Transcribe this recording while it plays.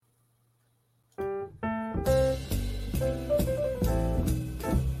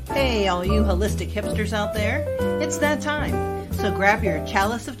Hey, all you holistic hipsters out there, it's that time. So grab your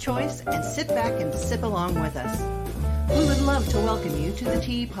chalice of choice and sit back and sip along with us. We would love to welcome you to the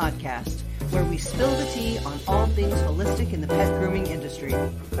Tea Podcast, where we spill the tea on all things holistic in the pet grooming industry.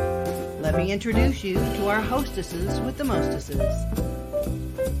 Let me introduce you to our hostesses with the mostesses.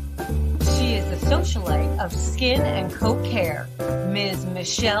 She is the socialite of skin and coat care, Ms.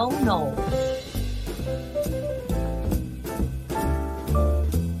 Michelle Knoll.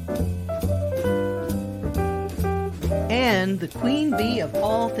 And the queen bee of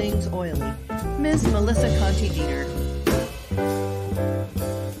all things oily, Ms. Melissa Conti-Dieter.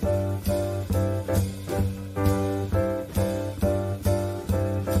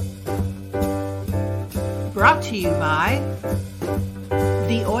 Brought to you by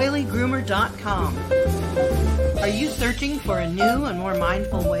TheOilyGroomer.com. Are you searching for a new and more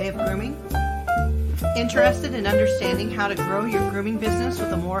mindful way of grooming? Interested in understanding how to grow your grooming business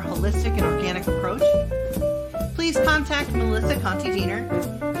with a more holistic and organic approach? Please contact Melissa Conti-Dieter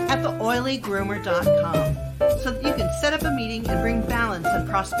at TheOilyGroomer.com so that you can set up a meeting and bring balance and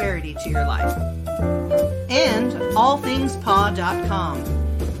prosperity to your life. And AllThingsPaw.com.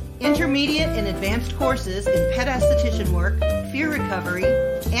 Intermediate and advanced courses in pet esthetician work, fear recovery,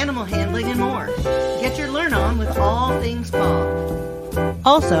 animal handling, and more. Get your learn on with All Things Paw.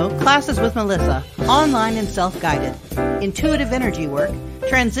 Also, classes with Melissa, online and self-guided, intuitive energy work,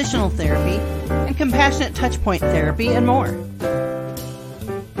 transitional therapy, and compassionate touchpoint therapy, and more.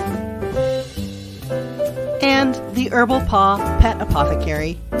 And the Herbal Paw Pet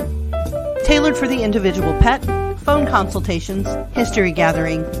Apothecary, tailored for the individual pet, phone consultations, history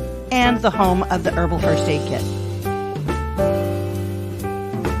gathering, and the home of the Herbal First Aid Kit.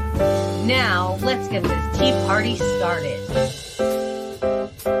 Now, let's get this tea party started.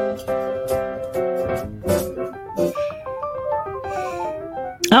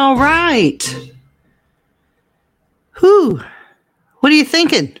 All right. Whew. What are you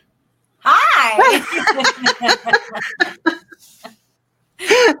thinking? Hi!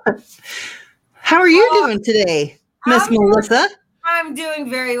 How are you doing today, Miss Melissa? I'm doing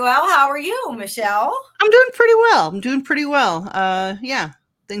very well. How are you, Michelle? I'm doing pretty well. Yeah,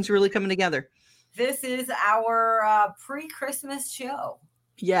 things are really coming together. This is our pre-Christmas show.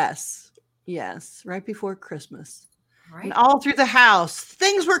 Yes. Right before Christmas. Right. And all through the house,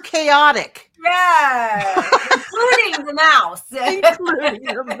 things were chaotic. Yeah, including the mouse. Including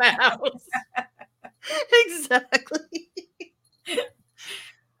the mouse. Exactly.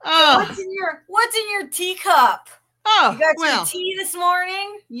 Oh. So what's in your teacup? Oh, you got your tea this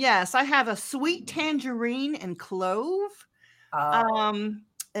morning? Yes, I have a sweet tangerine and clove. Oh.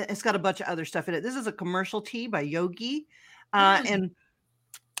 It's got a bunch of other stuff in it. This is a commercial tea by Yogi. And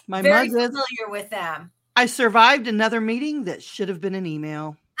my very mug is familiar with them. I survived another meeting that should have been an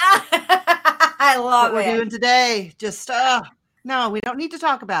email. I love what we're doing today. Just no, we don't need to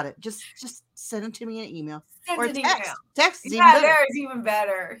talk about it. Just send it to me in an email. Send an text. Email. Text is even better. There's even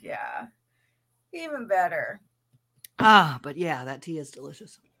better. Yeah. Even better. But yeah, that tea is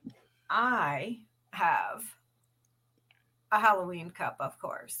delicious. I have a Halloween cup, of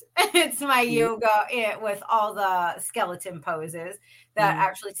course. It's my yoga with all the skeleton poses that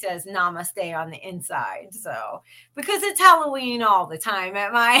actually says namaste on the inside. So, because it's Halloween all the time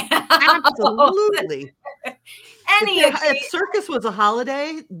at my house. Absolutely. If circus was a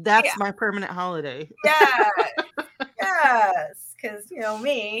holiday, that's my permanent holiday. Yeah. Yes. Because,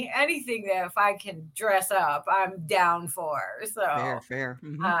 me, anything that if I can dress up, I'm down for. So fair.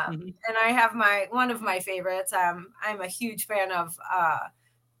 Mm-hmm. And I have one of my favorites. I'm a huge fan of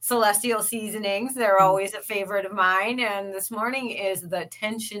Celestial Seasonings. They're always a favorite of mine. And this morning is the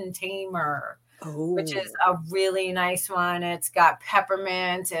Tension Tamer, which is a really nice one. It's got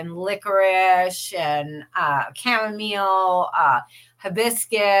peppermint and licorice and chamomile,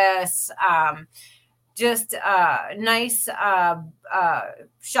 hibiscus, just nice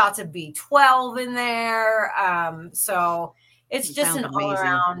shots of B12 in there. So it's just an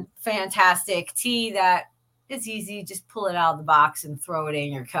all-around fantastic tea that is easy. Just pull it out of the box and throw it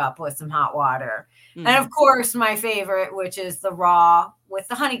in your cup with some hot water. And of course, my favorite, which is the raw with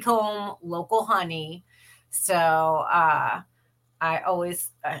the honeycomb, local honey. So I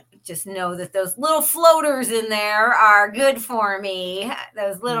always just know that those little floaters in there are good for me.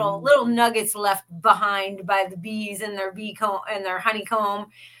 Those little nuggets left behind by the bees and their bee comb and their honeycomb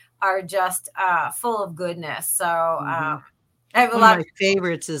are just full of goodness. So I have One of my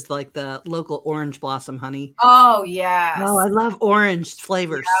favorites is like the local orange blossom honey. Oh yeah. Oh, I love orange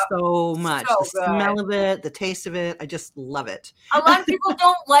flavor so much. So the smell of it, the taste of it, I just love it. A lot of people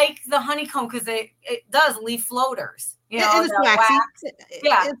don't like the honeycomb because it does leave floaters. You know, it's waxy.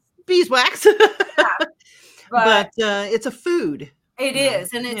 Yeah. beeswax. But It's a food. it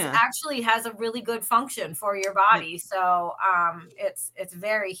is, and it's Yeah. actually has a really good function for your body. So it's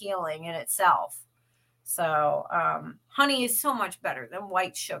very healing in itself. So honey is so much better than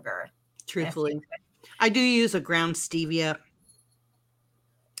white sugar. Truthfully, I do use a ground stevia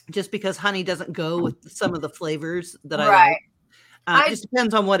just because honey doesn't go with some of the flavors that I like. It just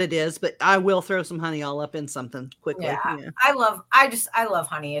depends on what it is, but I will throw some honey all up in something quickly. Yeah. I love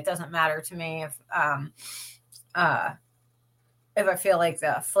honey. It doesn't matter to me if I feel like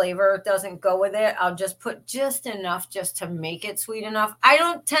the flavor doesn't go with it. I'll just put just enough just to make it sweet enough. I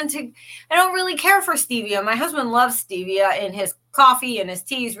don't really care for stevia. My husband loves stevia in his coffee and his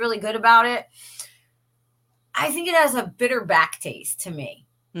tea. He's really good about it. I think it has a bitter back taste to me.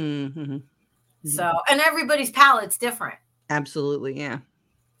 Mm-hmm. So, and everybody's palate's different. Absolutely. Yeah.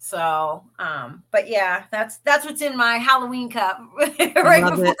 So, but yeah, that's what's in my Halloween cup right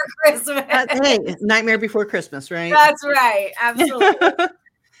before Christmas. Hey, Nightmare Before Christmas, right? That's right. Absolutely.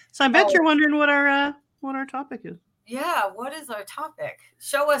 So I bet you're wondering what our topic is. Yeah, what is our topic?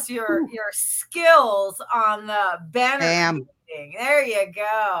 Show us your skills on the banner. There you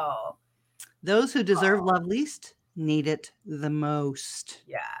go. Those who deserve love least need it the most.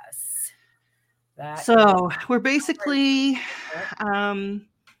 Yes. So we're basically,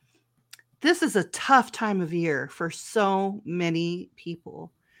 this is a tough time of year for so many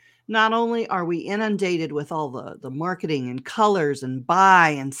people. Not only are we inundated with all the marketing and colors and buy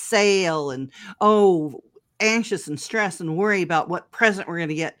and sale and, anxious and stress and worry about what present we're going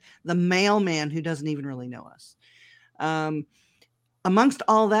to get the mailman who doesn't even really know us. Amongst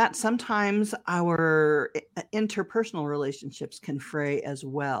all that, sometimes our interpersonal relationships can fray as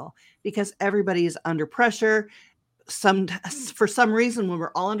well because everybody is under pressure. For some reason, when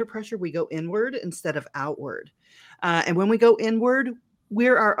we're all under pressure, we go inward instead of outward. And when we go inward,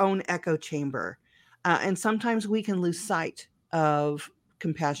 we're our own echo chamber. And sometimes we can lose sight of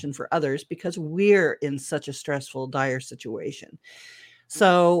compassion for others because we're in such a stressful, dire situation.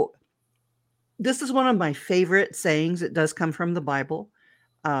 So this is one of my favorite sayings. It does come from the Bible.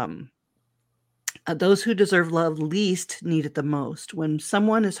 Those who deserve love least need it the most. When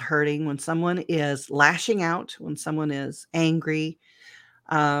someone is hurting, when someone is lashing out, when someone is angry,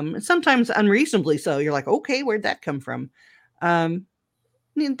 and sometimes unreasonably so, you're like, okay, where'd that come from?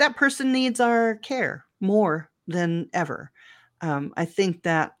 That person needs our care more than ever. I think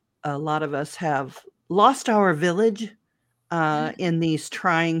that a lot of us have lost our village in these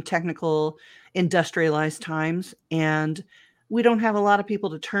trying, technical, industrialized times. And we don't have a lot of people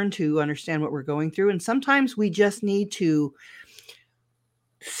to turn to understand what we're going through. And sometimes we just need to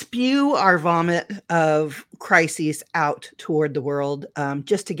spew our vomit of crises out toward the world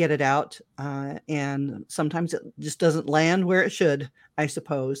just to get it out. And sometimes it just doesn't land where it should, I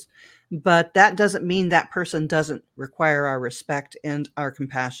suppose. But that doesn't mean that person doesn't require our respect and our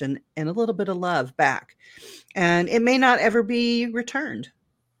compassion and a little bit of love back. And it may not ever be returned,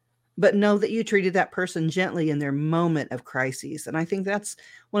 but know that you treated that person gently in their moment of crises. And I think that's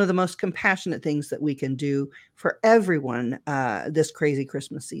one of the most compassionate things that we can do for everyone this crazy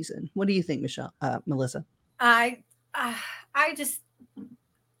Christmas season. What do you think, Melissa? I just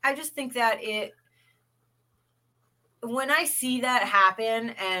think that when I see that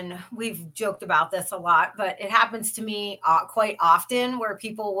happen, and we've joked about this a lot, but it happens to me quite often where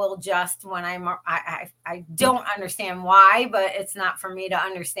people will just, when I don't understand why, but it's not for me to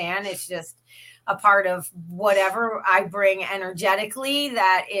understand. It's just a part of whatever I bring energetically,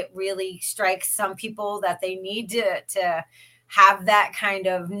 that it really strikes some people that they need to have that kind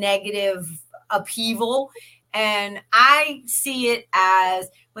of negative upheaval. And I see it as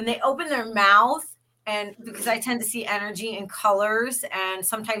when they open their mouth, and because I tend to see energy in colors and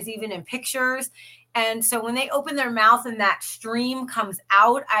sometimes even in pictures. And so when they open their mouth and that stream comes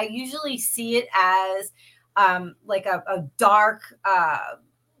out, I usually see it as like a dark,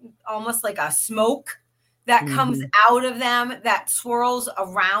 almost like a smoke that comes out of them that swirls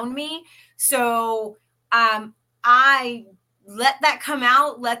around me. So I let that come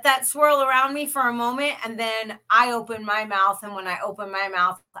out, let that swirl around me for a moment, and then I open my mouth. And when I open my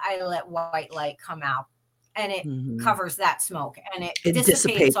mouth, I let white light come out, and it covers that smoke, and it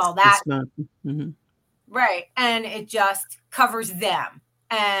dissipates all that. Right. And it just covers them.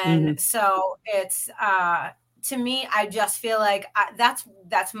 And so it's, to me, I just feel like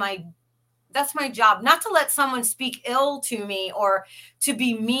that's my job, not to let someone speak ill to me or to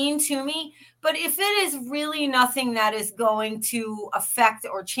be mean to me. But if it is really nothing that is going to affect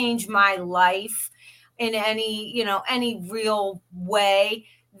or change my life in any real way,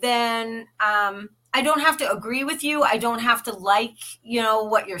 then I don't have to agree with you. I don't have to like,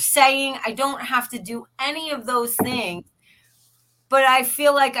 what you're saying. I don't have to do any of those things. But I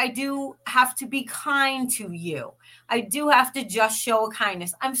feel like I do have to be kind to you. I do have to just show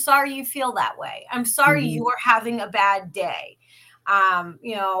kindness. I'm sorry you feel that way. I'm sorry you are having a bad day.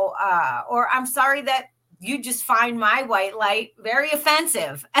 Or I'm sorry that you just find my white light very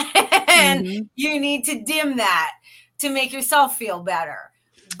offensive and you need to dim that to make yourself feel better.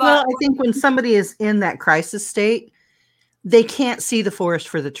 But well, I think when somebody is in that crisis state, they can't see the forest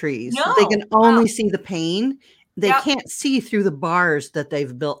for the trees. They can only see the pain. They can't see through the bars that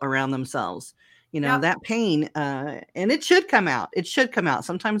they've built around themselves. That pain, and it should come out. It should come out.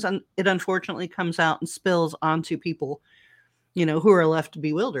 Sometimes it unfortunately comes out and spills onto people, who are left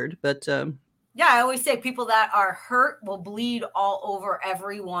bewildered. But I always say people that are hurt will bleed all over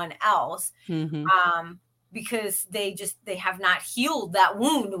everyone else. Because they have not healed that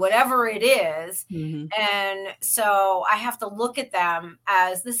wound, whatever it is. And so I have to look at them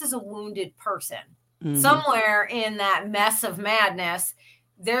as this is a wounded person. Somewhere in that mess of madness,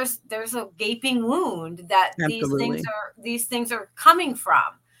 there's a gaping wound that these things are coming from.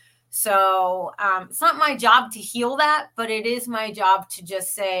 So it's not my job to heal that, but it is my job to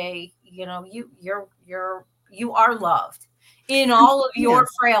just say, you are loved in all of your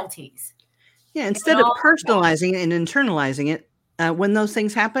frailties. Yeah, instead of personalizing it and internalizing it, when those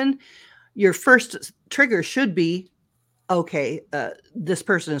things happen, your first trigger should be, okay, this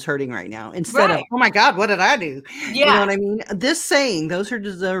person is hurting right now. Instead of, oh my God, what did I do? You know what I mean? This saying, those who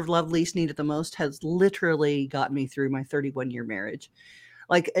deserve love least need it the most, has literally got me through my 31-year marriage.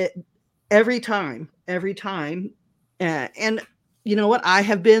 Like every time. And you know what? I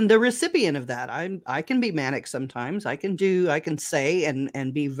have been the recipient of that. I can be manic sometimes. I can say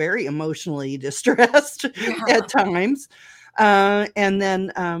and be very emotionally distressed at times. And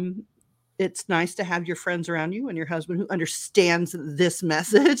then it's nice to have your friends around you and your husband who understands this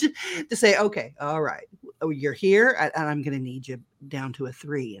message to say, okay, all right, you're here and I'm going to need you down to a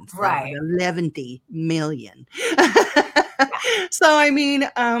 3 instead of 11 million. So, I mean,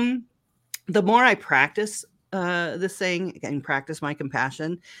 the more I practice this saying and practice my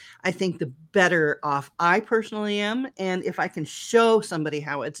compassion, I think the better off I personally am. And if I can show somebody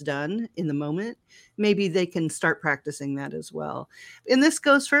how it's done in the moment, maybe they can start practicing that as well. And this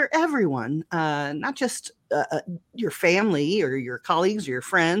goes for everyone, not just your family or your colleagues or your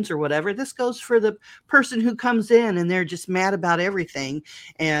friends or whatever. This goes for the person who comes in and they're just mad about everything.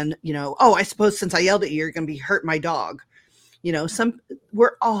 And, I suppose since I yelled at you, you're going to be hurt my dog.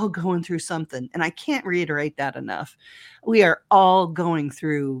 We're all going through something, and I can't reiterate that enough. We are all going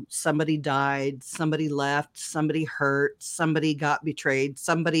through, somebody died, somebody left, somebody hurt, somebody got betrayed,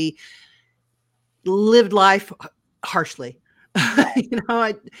 somebody lived life harshly.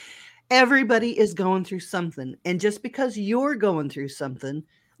 Everybody is going through something. And just because you're going through something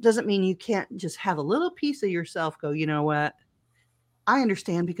doesn't mean you can't just have a little piece of yourself go, you know what? I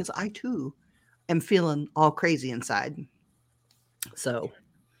understand, because I too am feeling all crazy inside. So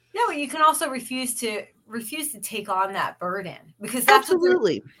but you can also refuse to take on that burden, because that's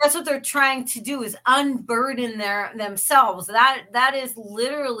what they're trying to do, is unburden themselves. That is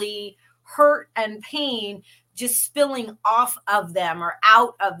literally hurt and pain just spilling off of them or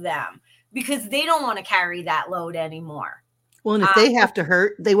out of them, because they don't want to carry that load anymore. Well, and if they have to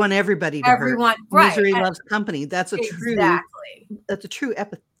hurt, they want everybody to hurt. Misery loves company. That's a true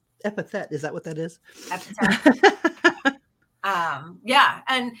epithet. Is that what that is? Epithet.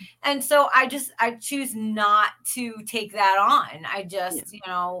 And so I choose not to take that on. I just,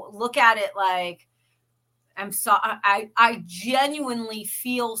 look at it like, I genuinely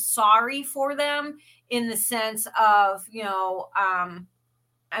feel sorry for them, in the sense of, I'm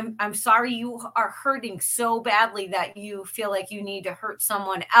sorry you are hurting so badly that you feel like you need to hurt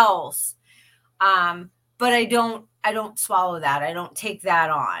someone else. But I don't swallow that. I don't take that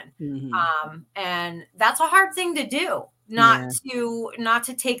on. And that's a hard thing to do. Not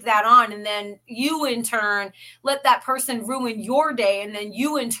to take that on, and then you in turn let that person ruin your day, and then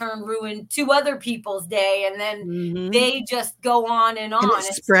you in turn ruin 2 other people's day, and then they just go on and on. And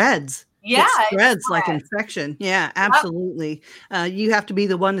it spreads. Yeah, it spreads like infection. Yeah, absolutely. You have to be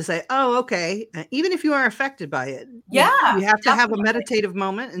the one to say, "Oh, okay," even if you are affected by it. Yeah, you have to have a meditative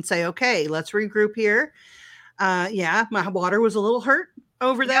moment and say, "Okay, let's regroup here." My water was a little hurt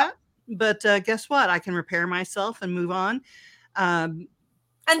over that. But guess what? I can repair myself and move on. And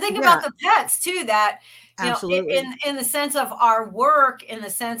think about the pets too, that, absolutely. In the sense of our work, in the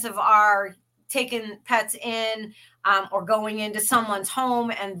sense of our taking pets in or going into someone's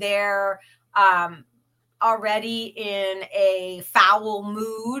home and they're already in a foul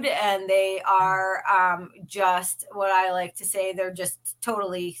mood, and they are just what I like to say, they're just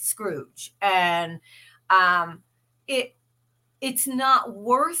totally Scrooge. And it's not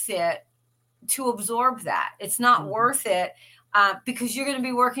worth it to absorb that. It's not worth it because you're going to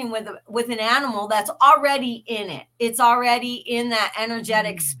be working with an animal that's already in it. It's already in that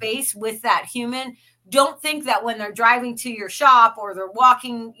energetic space with that human. Don't think that when they're driving to your shop or they're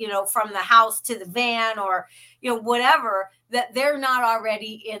walking, from the house to the van or, whatever, that they're not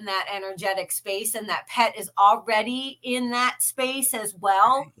already in that energetic space, and that pet is already in that space as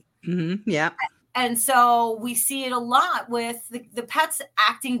well. Mm-hmm. Yeah. And so we see it a lot with the pets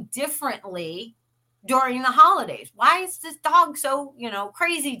acting differently during the holidays. Why is this dog so,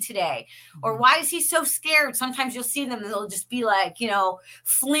 crazy today? Or why is he so scared? Sometimes you'll see them, they'll just be like,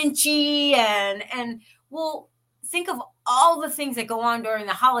 flinchy and well, think of all the things that go on during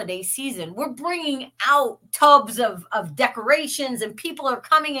the holiday season. We're bringing out tubs of decorations, and people are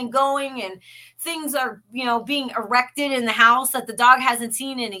coming and going, and things are, being erected in the house that the dog hasn't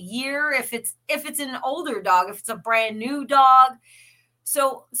seen in a year. If it's an older dog, if it's a brand new dog.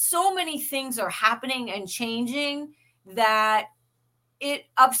 So many things are happening and changing that it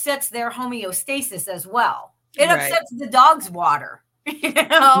upsets their homeostasis as well. It upsets the dog's water,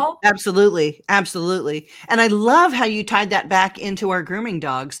 Absolutely. Absolutely. And I love how you tied that back into our grooming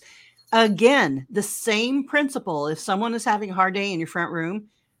dogs. Again, the same principle. If someone is having a hard day in your front room,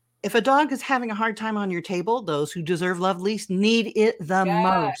 if a dog is having a hard time on your table, those who deserve love least need it the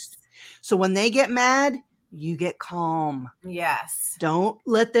most. So when they get mad, you get calm. Yes. Don't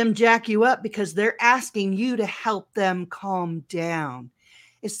let them jack you up because they're asking you to help them calm down.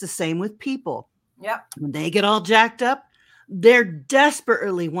 It's the same with people. Yep. When they get all jacked up, they're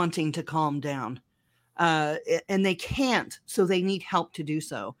desperately wanting to calm down. And they can't, so they need help to do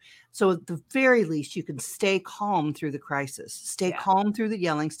so. So at the very least, you can stay calm through the crisis. Stay calm through the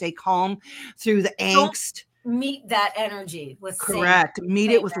yelling. Stay calm through the angst. Meet that energy with correct. Meet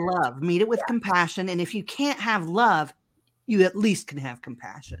it with love. Meet it with compassion. And if you can't have love, you at least can have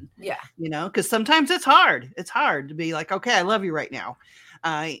compassion. Yeah. Because sometimes it's hard. It's hard to be like, okay, I love you right now.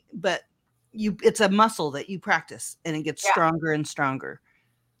 But it's a muscle that you practice, and it gets stronger and stronger.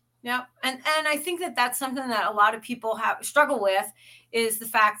 Yeah. And I think that that's something that a lot of people struggle with, is the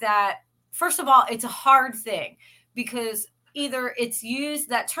fact that, first of all, it's a hard thing because either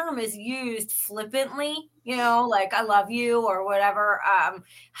that term is used flippantly, like I love you or whatever.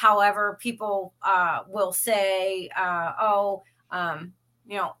 However, people will say,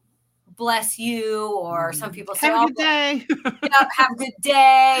 bless you, or some people say, have a good day. Have a good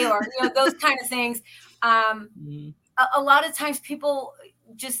day, or, those kind of things. A lot of times people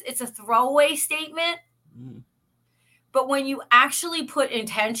it's a throwaway statement. But when you actually put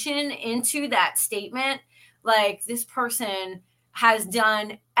intention into that statement, like, this person has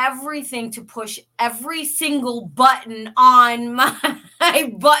done everything to push every single button on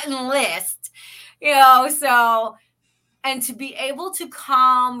my button list, so, and to be able to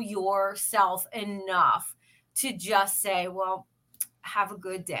calm yourself enough to just say, well, have a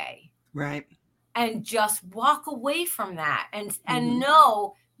good day. Right. And just walk away from that and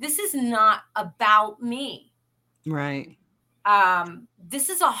know this is not about me. Right. This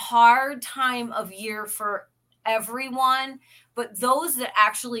is a hard time of year for everyone, but those that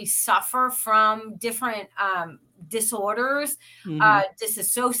actually suffer from different disorders,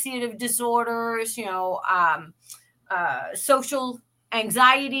 dissociative disorders, social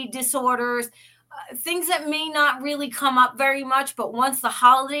anxiety disorders, things that may not really come up very much, but once the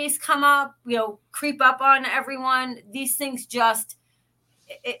holidays come up, creep up on everyone, these things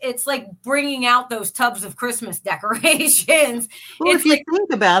it's like bringing out those tubs of Christmas decorations. Well, if you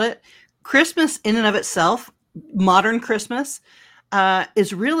think about it, Christmas in and of itself, modern Christmas,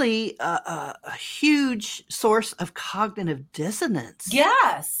 is really a huge source of cognitive dissonance.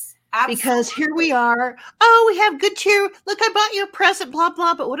 Yes. Absolutely. Because here we are. We have good cheer. Look, I bought you a present, blah,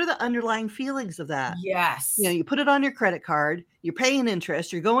 blah. But what are the underlying feelings of that? Yes. You put it on your credit card. You're paying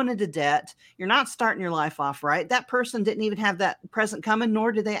interest. You're going into debt. You're not starting your life off right. That person didn't even have that present coming,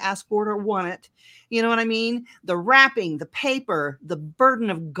 nor did they ask for it or want it. You know what I mean? The wrapping, the paper, the burden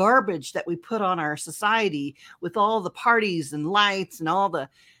of garbage that we put on our society with all the parties and lights and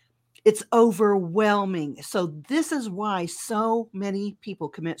it's overwhelming. So this is why so many people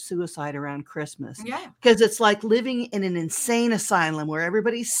commit suicide around Christmas. Yeah. Because it's like living in an insane asylum where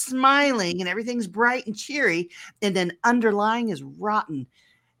everybody's smiling and everything's bright and cheery, and then underlying is rotten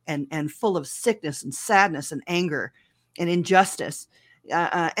and full of sickness and sadness and anger and injustice.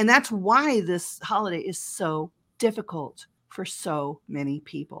 And that's why this holiday is so difficult for so many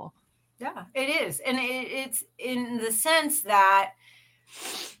people. Yeah, it is. And it's in the sense that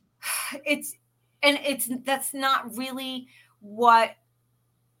that's not really what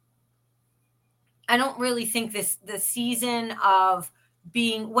I don't really think the season of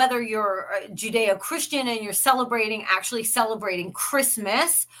being, whether you're Judeo-Christian and you're actually celebrating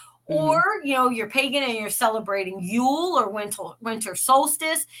Christmas, or you're pagan and you're celebrating Yule or winter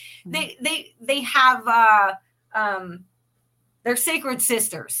solstice, they have they're sacred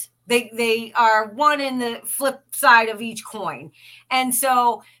sisters. They are one in the flip side of each coin. And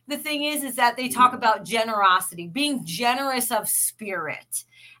so the thing is that they talk about generosity, being generous of spirit,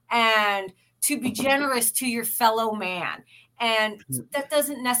 and to be generous to your fellow man. And that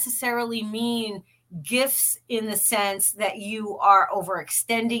doesn't necessarily mean gifts in the sense that you are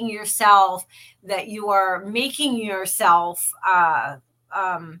overextending yourself, that you are making yourself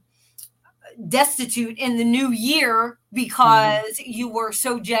destitute in the new year because you were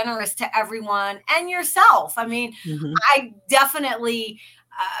so generous to everyone and yourself. I mean, I definitely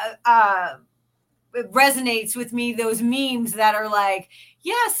it resonates with me, those memes that are like,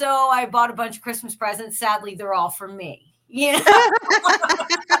 yeah, so I bought a bunch of Christmas presents. Sadly, they're all for me. You know?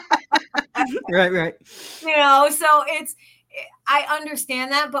 Right. You know, so I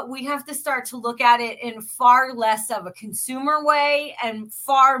understand that, but we have to start to look at it in far less of a consumer way and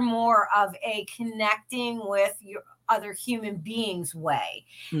far more of a connecting with your other human beings way,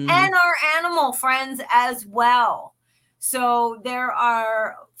 and our animal friends as well. So there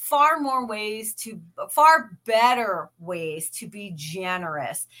are far better ways to be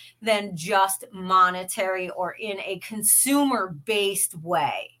generous than just monetary or in a consumer-based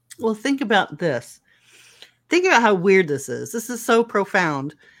way. Well, think about this. Think about how weird this is. This is so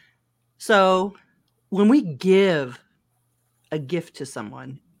profound. So when we give a gift to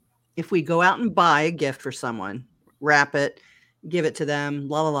someone, if we go out and buy a gift for someone, wrap it, give it to them,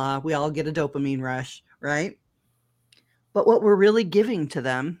 la la la, we all get a dopamine rush, right? But what we're really giving to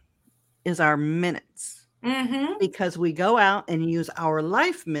them is our minutes, because we go out and use our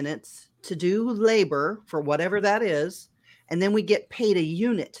life minutes to do labor for whatever that is, and then we get paid a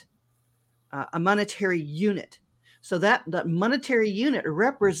unit, a monetary unit. So that monetary unit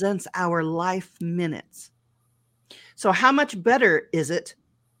represents our life minutes. So how much better is it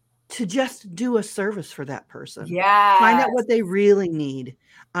to just do a service for that person? Yeah. Find out what they really need.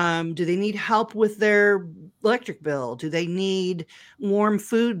 Do they need help with their electric bill? Do they need warm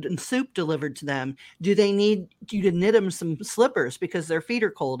food and soup delivered to them? Do they need you to knit them some slippers because their feet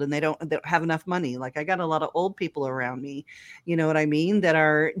are cold and they don't have enough money? Like, I got a lot of old people around me, you know what I mean, that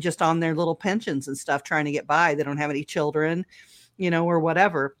are just on their little pensions and stuff trying to get by. They don't have any children, you know, or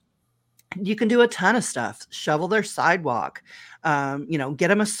whatever. You can do a ton of stuff. Shovel their sidewalk, you know, get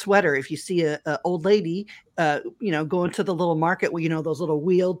them a sweater. If you see a old lady, you know, going to the little market where, you know, those little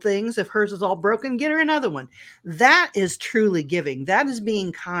wheeled things, if hers is all broken, get her another one. That is truly giving. That is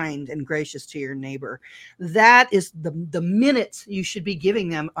being kind and gracious to your neighbor. That is the minutes you should be giving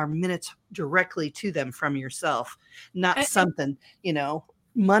them are minutes directly to them from yourself, not something, you know,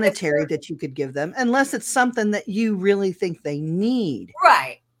 monetary that you could give them, unless it's something that you really think they need.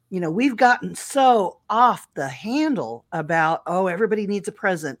 Right. You know, we've gotten so off the handle about, oh, everybody needs a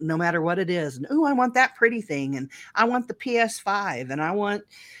present, no matter what it is. And, oh, I want that pretty thing. And I want the PS5 and I want.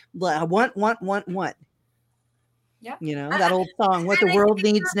 Yeah. You know, that old song, what the world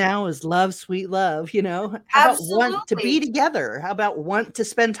needs now is love, sweet love. You know, how about want to be together? How about want to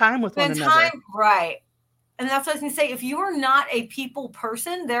spend time with one another? Right. And that's what I was going to say. If you are not a people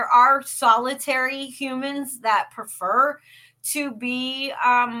person, there are solitary humans that prefer to be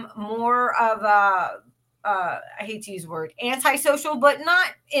more of a, I hate to use the word antisocial, but not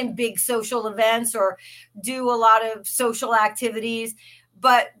in big social events or do a lot of social activities,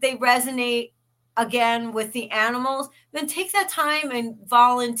 but they resonate again with the animals, then take that time and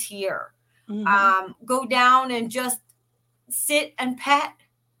volunteer. Go down and just sit and pet.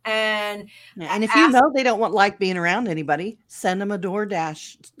 And if you know they don't like being around anybody, send them a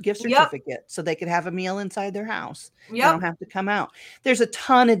DoorDash gift certificate so they could have a meal inside their house. They don't have to come out. There's a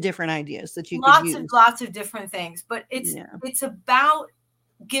ton of different ideas that you could use. Lots of different things, but it's about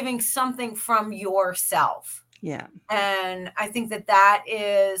giving something from yourself. Yeah. And I think that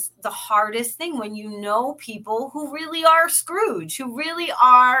is the hardest thing when you know people who really are Scrooge, who really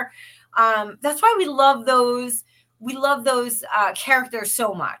are. That's why we love those. We love those characters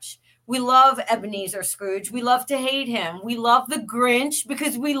so much. We love Ebenezer Scrooge. We love to hate him. We love the Grinch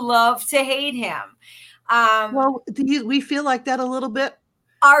because we love to hate him. Well, we feel like that a little bit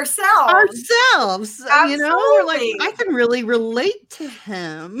ourselves. Absolutely. You know, we're like, I can really relate to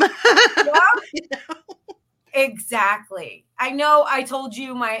him. Yeah. You know? Exactly. I know I told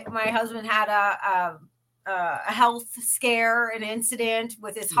you my husband had a health scare, an incident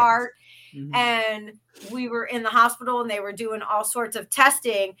with his heart. Mm-hmm. And we were in the hospital and they were doing all sorts of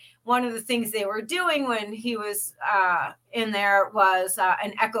testing. One of the things they were doing when he was in there was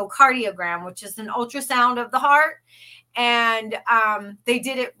an echocardiogram, which is an ultrasound of the heart. And they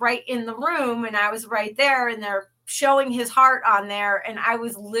did it right in the room, and I was right there, and they're showing his heart on there, and I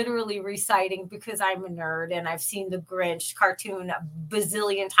was literally reciting, because I'm a nerd and I've seen the Grinch cartoon a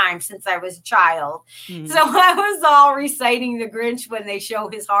bazillion times since I was a child. Mm-hmm. So I was all reciting the Grinch when they show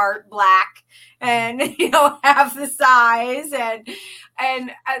his heart black and half the size, and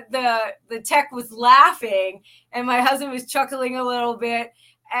the tech was laughing, and my husband was chuckling a little bit.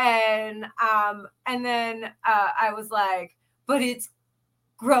 And then I was like, but it's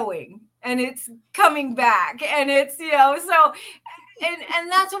growing and it's coming back, and it's, so, and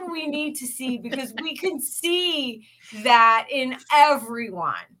that's what we need to see, because we can see that in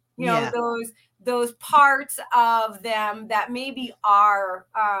everyone, those parts of them that maybe are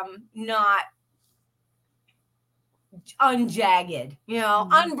not unjagged,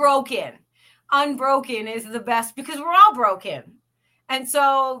 unbroken. Unbroken is the best, because we're all broken. And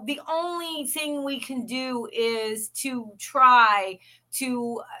so the only thing we can do is to try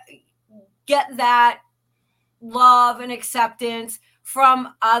to get that love and acceptance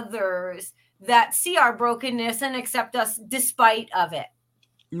from others that see our brokenness and accept us despite of it.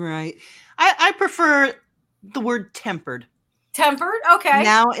 Right. I prefer the word tempered. Tempered? Okay.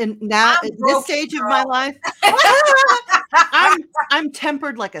 Now at this stage of my life, I'm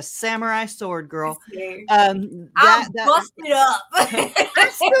tempered like a samurai sword, girl. I'm busted up.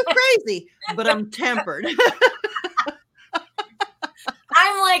 I'm still crazy, but I'm tempered.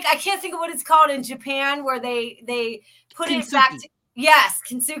 I'm like, I can't think of what it's called in Japan, where they put Kintsugi. it back to, yes,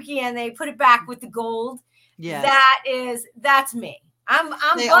 kintsugi, and they put it back with the gold. Yes. That's me. I'm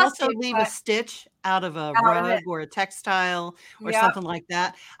they busted, also leave a stitch out of a rug or a textile or something like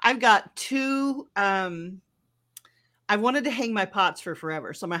that. I've got two. I wanted to hang my pots for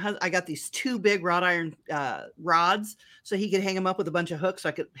forever, so I got these two big wrought iron rods, so he could hang them up with a bunch of hooks, so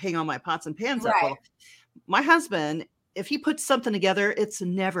I could hang all my pots and pans up. Well, my husband, if he puts something together, it's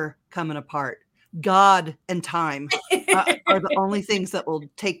never coming apart. God and time are the only things that will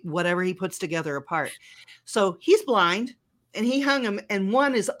take whatever he puts together apart. So he's blind. And he hung them, and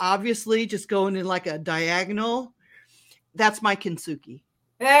one is obviously just going in like a diagonal. That's my kintsugi.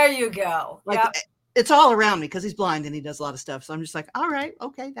 There you go. Like, it's all around me because he's blind and he does a lot of stuff. So I'm just like, all right,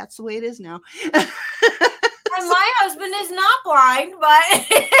 okay, that's the way it is now. And my husband is not blind, but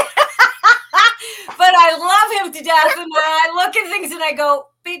I love him to death. And I look at things and I go,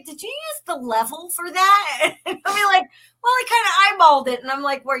 babe, did you use the level for that? And I'll be like, well, I kind of eyeballed it. And I'm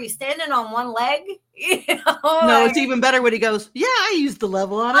like, were you standing on one leg? No, it's even better when he goes, yeah, I used the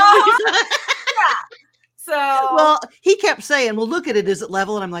level on it. Yeah. So, well, he kept saying, well, look at it. Is it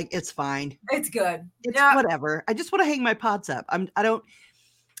level? And I'm like, it's fine. It's good. It's whatever. I just want to hang my pots up. I'm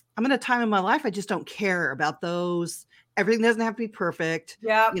in a time in my life, I just don't care about those. Everything doesn't have to be perfect.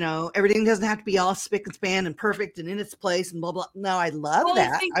 Yeah. Everything doesn't have to be all spick and span and perfect and in its place and blah, blah. No, I love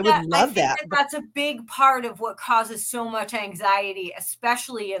that. I would love that. That's a big part of what causes so much anxiety,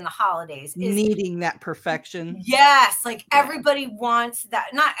 especially in the holidays. Is needing that perfection. Yes. Like everybody wants that.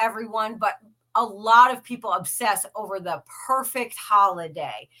 Not everyone, but a lot of people obsess over the perfect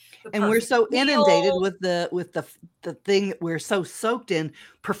holiday. And we're so inundated with the thing that we're so soaked in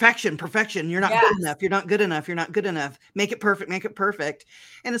perfection. You're not good enough. You're not good enough. You're not good enough. Make it perfect. Make it perfect.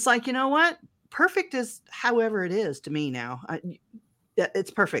 And it's like, you know what? Perfect is however it is to me now. It's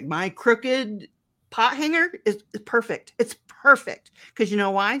perfect. My crooked pot hanger is perfect. It's perfect. Because you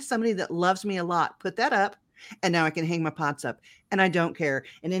know why? Somebody that loves me a lot put that up. And now I can hang my pots up and I don't care.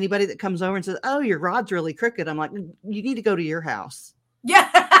 And anybody that comes over and says, oh, your rod's really crooked. I'm like, you need to go to your house. Yeah.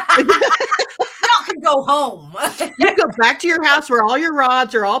 Y'all can go home. You go back to your house where all your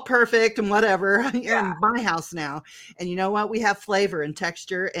rods are all perfect and whatever. You're in my house now. And you know what? We have flavor and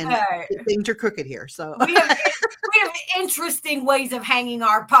texture and things are crooked here. So we have interesting ways of hanging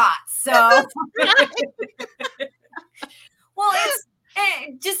our pots. So well, it's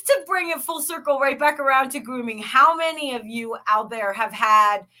just to bring it full circle right back around to grooming. How many of you out there have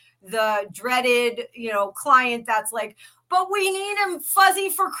had the dreaded, client that's like, but we need him fuzzy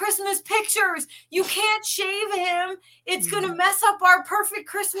for Christmas pictures. You can't shave him. It's going to mess up our perfect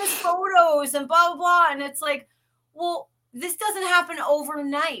Christmas photos and blah, blah, blah. And it's like, well, this doesn't happen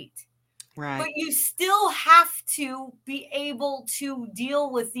overnight. Right. But you still have to be able to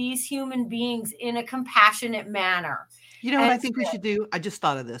deal with these human beings in a compassionate manner. You know what I think we should do? I just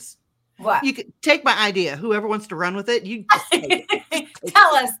thought of this. What? You could take my idea. Whoever wants to run with it, you just take it.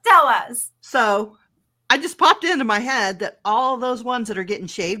 Tell us. So I just popped into my head that all those ones that are getting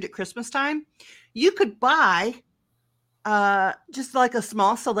shaved at Christmas time, you could buy just like a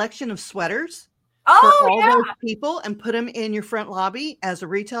small selection of sweaters for all those people and put them in your front lobby as a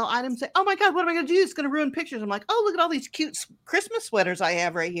retail item. Say, oh my God, what am I going to do? It's going to ruin pictures. I'm like, oh, look at all these cute Christmas sweaters I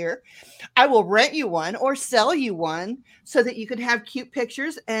have right here. I will rent you one or sell you one so that you can have cute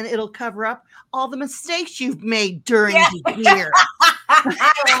pictures and it'll cover up all the mistakes you've made during the year.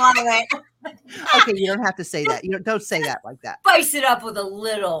 I love it. Okay, you don't have to say that. You don't say that like that. Spice it up with a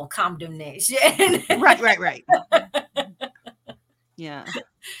little condemnation. Right. Yeah.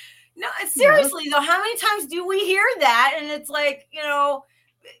 No, seriously though, how many times do we hear that? And it's like,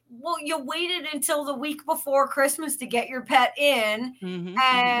 well, you waited until the week before Christmas to get your pet in. Mm-hmm,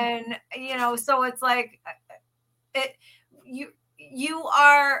 and, so it's like you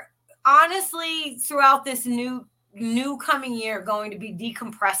are honestly throughout this new coming year going to be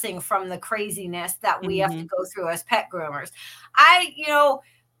decompressing from the craziness that we have to go through as pet groomers. I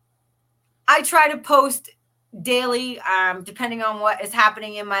try to post daily, depending on what is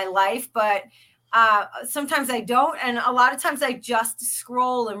happening in my life, but sometimes I don't. And a lot of times I just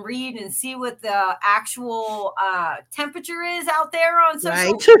scroll and read and see what the actual temperature is out there on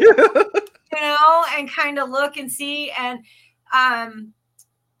social media, and kind of look and see. And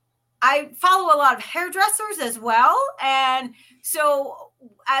I follow a lot of hairdressers as well. And so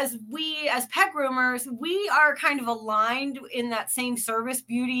as pet groomers, we are kind of aligned in that same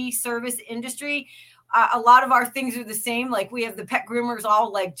beauty service industry. A lot of our things are the same. Like we have the pet groomers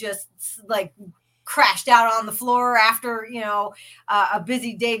all just crashed out on the floor after, a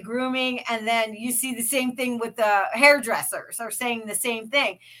busy day grooming. And then you see the same thing with the hairdressers are saying the same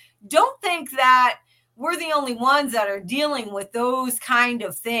thing. Don't think that we're the only ones that are dealing with those kind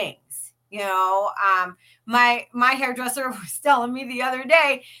of things. My hairdresser was telling me the other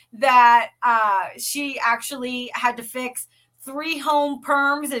day that she actually had to fix 3 home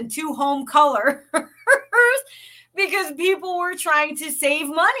perms and 2 home colors because people were trying to save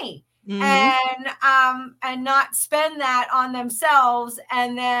money and not spend that on themselves.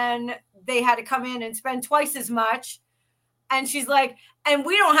 And then they had to come in and spend twice as much. And she's like, and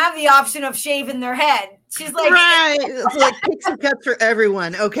we don't have the option of shaving their head. She's like, right. It's like pixie cuts for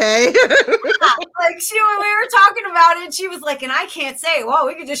everyone. Okay. When we were talking about it, she was like, and I can't say, well,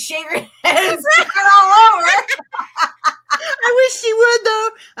 we could just shave your head and stick it all over. I wish she would though.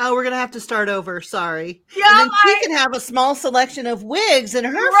 Oh, we're going to have to start over. Sorry. Yeah. And then she can have a small selection of wigs in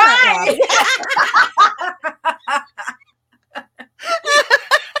her front lobby.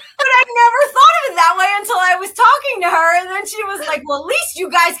 I never thought of it that way until I was talking to her. And then she was like, well, at least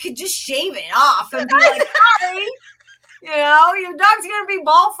you guys could just shave it off and be like, sorry. Your dog's going to be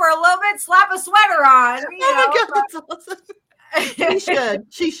bald for a little bit, slap a sweater on. Oh my God, that's awesome.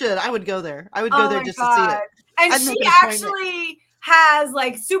 She should. I would go there. I would go there just to see it. And she actually has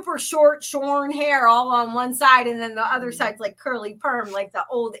super short shorn hair all on one side. And then the other side's like curly perm, like the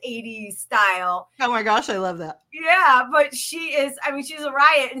old 80s style. Oh my gosh, I love that. Yeah, but she's a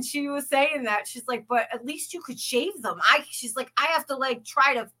riot. And she was saying that. She's like, but at least you could shave them. She's like, I have to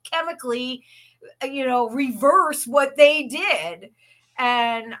try to chemically, reverse what they did.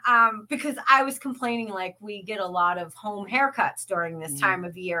 And because I was complaining, we get a lot of home haircuts during this time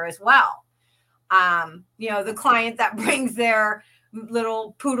of year as well. The client that brings their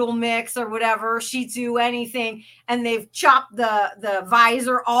little poodle mix or whatever, Shih Tzu, anything, and they've chopped the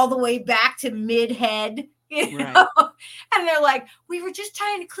visor all the way back to mid head, know? And they're like, we were just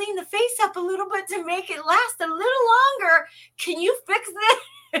trying to clean the face up a little bit to make it last a little longer. Can you fix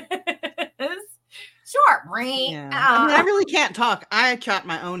this? Sure. Yeah. I really can't talk. I chopped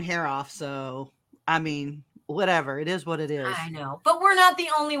my own hair off. So, whatever. It is what it is. I know. But we're not the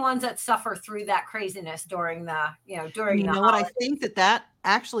only ones that suffer through that craziness during the holidays. What I think that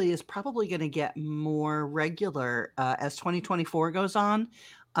actually is probably going to get more regular as 2024 goes on.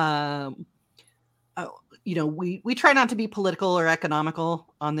 We try not to be political or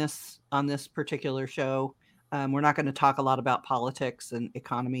economical on this particular show. We're not going to talk a lot about politics and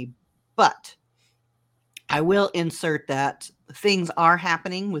economy, but I will insert that things are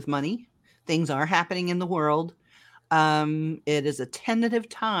happening with money. Things are happening in the world. It is a tentative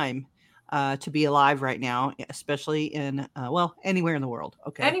time to be alive right now, especially in, anywhere in the world.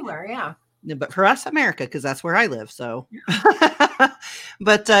 Okay. Anywhere, yeah. But for us, America, because that's where I live. So,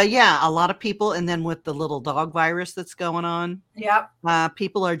 but a lot of people. And then with the little dog virus that's going on,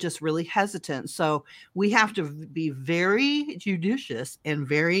 people are just really hesitant. So we have to be very judicious and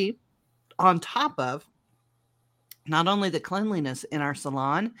very on top of not only the cleanliness in our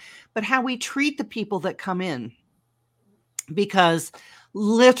salon, but how we treat the people that come in. Because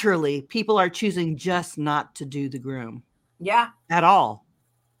literally people are choosing just not to do the groom. Yeah. At all,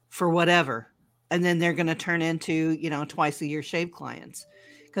 for whatever. And then they're going to turn into, twice a year shave clients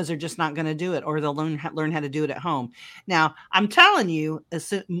because they're just not going to do it, or they'll learn how to do it at home. Now, I'm telling you,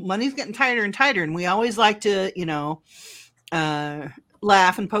 money's getting tighter and tighter, and we always like to,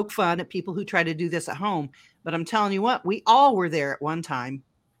 laugh and poke fun at people who try to do this at home. But I'm telling you what, we all were there at one time,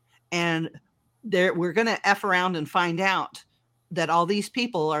 and we're going to F around and find out that all these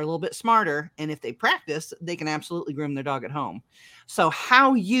people are a little bit smarter. And if they practice, they can absolutely groom their dog at home. So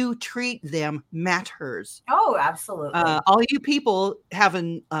how you treat them matters. Oh, absolutely. All you people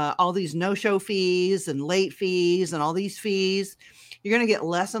having all these no-show fees and late fees and all these fees, you're going to get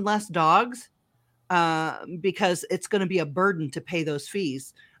less and less dogs because it's going to be a burden to pay those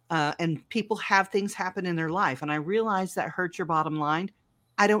fees. And people have things happen in their life. And I realize that hurts your bottom line.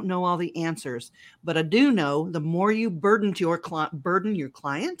 I don't know all the answers, but I do know the more you burden your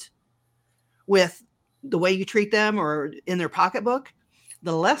client with the way you treat them or in their pocketbook,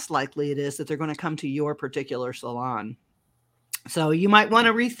 the less likely it is that they're going to come to your particular salon. So you might want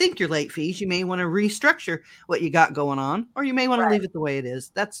to rethink your late fees. You may want to restructure what you got going on, or you may want to leave it the way it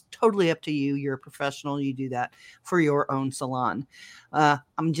is. That's totally up to you. You're a professional. You do that for your own salon.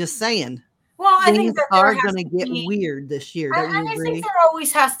 I'm just saying. Well, I think that are going to get weird this year. Don't you agree? I think there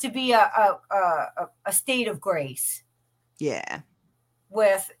always has to be a state of grace. Yeah.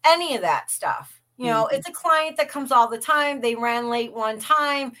 With any of that stuff. It's a client that comes all the time. They ran late one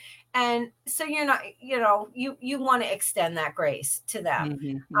time. And so you're not, you want to extend that grace to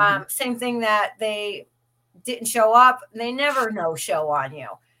them. Same thing that they didn't show up. They never no show on you.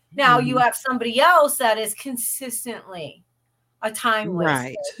 Now you have somebody else that is consistently a time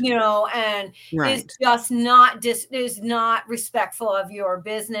waster, and is just not is not respectful of your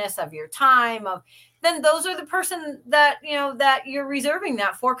business, of your time, then those are the person that, that you're reserving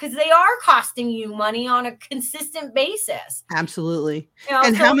that for, because they are costing you money on a consistent basis. Absolutely.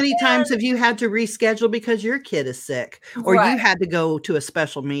 And so how many times have you had to reschedule because your kid is sick, or you had to go to a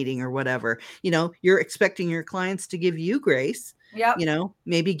special meeting or whatever? You're expecting your clients to give you grace.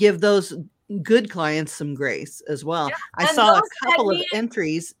 Maybe give those good clients some grace as well. Yeah. I saw a couple of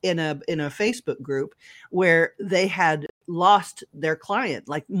entries in a Facebook group where they had lost their client,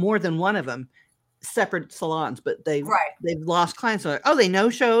 like more than one of them, separate salons, but they've lost clients. So they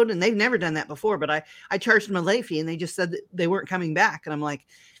no-showed, and they've never done that before, but I charged them a late fee, and they just said that they weren't coming back. And I'm like,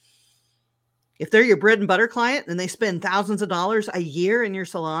 if they're your bread and butter client and they spend thousands of dollars a year in your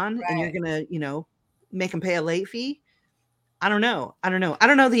salon, and you're going to, make them pay a late fee, I don't know. I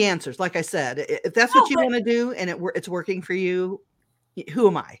don't know the answers. Like I said, if that's what you want to do and it's working for you, who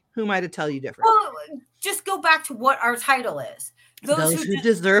am I? Who am I to tell you different? Well, just go back to what our title is. Those who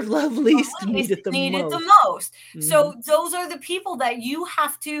deserve love least need it the most. Mm-hmm. So those are the people that you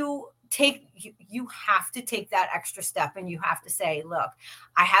have to take. You have to take that extra step, and you have to say, look,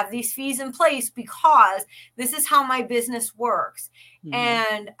 I have these fees in place because this is how my business works. Mm-hmm.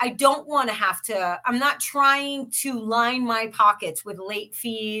 And I don't want to have to, I'm not trying to line my pockets with late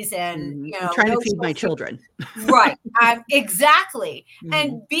fees and, I'm trying to feed my children. Right. Exactly. Mm-hmm.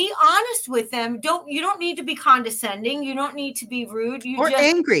 And be honest with them. You don't need to be condescending. You don't need to be rude.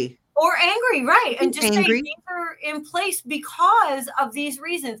 Angry. Or angry. Right. And just say these are in place because of these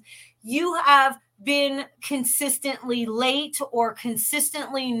reasons. You have been consistently late or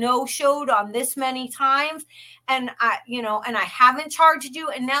consistently no-showed on this many times. And I haven't charged you,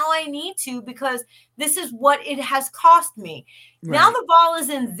 and now I need to, because this is what it has cost me. Right. Now the ball is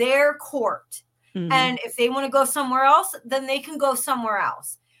in their court. Mm-hmm. And if they want to go somewhere else, then they can go somewhere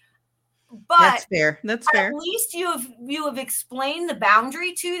else. But that's fair. At least you have explained the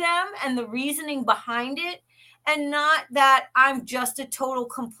boundary to them and the reasoning behind it. And not that I'm just a total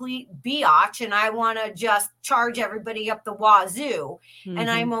complete biatch and I want to just charge everybody up the wazoo. Mm-hmm. And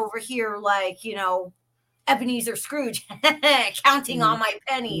I'm over here like, Ebenezer Scrooge counting on my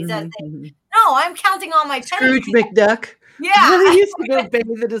pennies. Mm-hmm. No, I'm counting on my pennies. Scrooge McDuck. Yeah. He used to go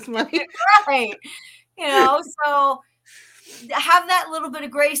bathe in his money. Right. So have that little bit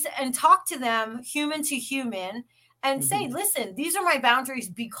of grace and talk to them human to human. And say, listen, these are my boundaries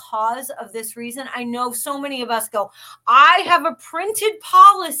because of this reason. I know so many of us go, I have a printed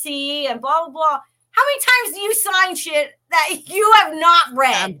policy and blah, blah, blah. How many times do you sign shit that you have not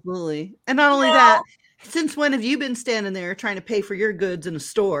read? Absolutely. And not only that, since when have you been standing there trying to pay for your goods in a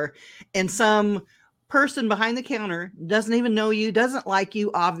store and some person behind the counter doesn't even know you, doesn't like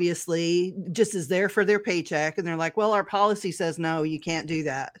you, obviously, just is there for their paycheck. And they're like, well, our policy says, no, you can't do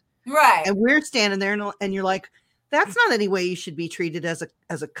that. Right. And we're standing there and you're like, That's not any way you should be treated as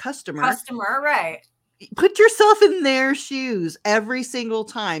a customer. Right. Put yourself in their shoes every single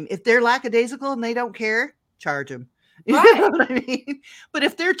time. If they're lackadaisical and they don't care, charge them. Right. You know what I mean? But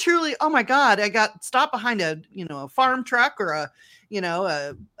if they're truly, oh my God, I got stopped behind a farm truck or a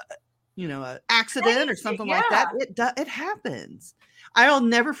accident or something like that, it happens. I'll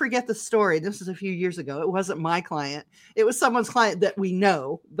never forget the story. This is a few years ago. It wasn't my client. It was someone's client that we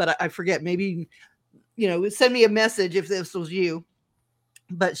know, but I forget. Maybe, send me a message if this was you.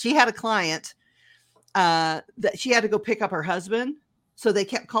 But she had a client that she had to go pick up her husband. So they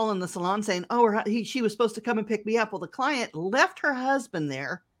kept calling the salon saying, she was supposed to come and pick me up. Well, the client left her husband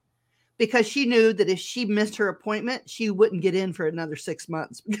there because she knew that if she missed her appointment, she wouldn't get in for another 6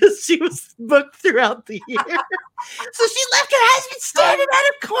 months because she was booked throughout the year. So she left her husband standing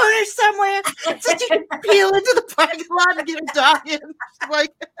at a corner somewhere so she could peel into the parking lot and get a dog in. She's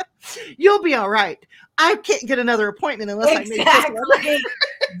like, you'll be all right. I can't get another appointment unless I make this one.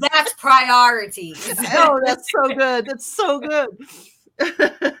 That's priorities. Oh, that's so good. That's so good.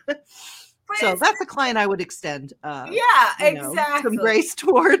 So that's a client I would extend exactly, some grace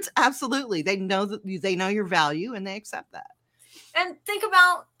towards. Absolutely. They know your value and they accept that. And think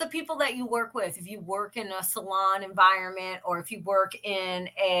about the people that you work with. If you work in a salon environment, or if you work in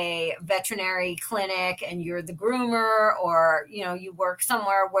a veterinary clinic and you're the groomer, or, you work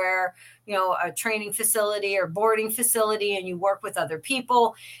somewhere where, a training facility or boarding facility, and you work with other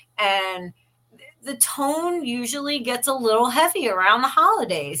people, and the tone usually gets a little heavy around the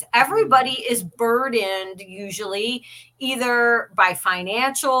holidays. Everybody is burdened usually either by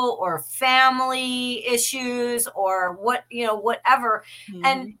financial or family issues or whatever. Mm-hmm.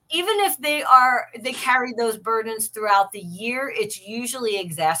 And even if they carry those burdens throughout the year, it's usually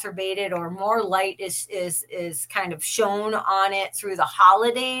exacerbated, or more light is kind of shown on it through the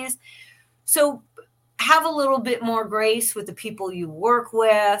holidays. So have a little bit more grace with the people you work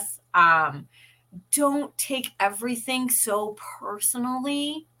with. Don't take everything so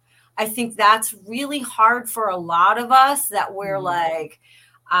personally. I think that's really hard for a lot of us, that we're like,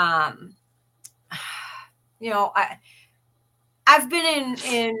 I've been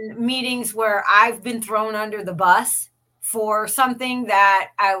in meetings where I've been thrown under the bus for something that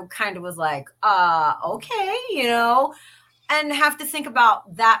I kind of was like, okay, and have to think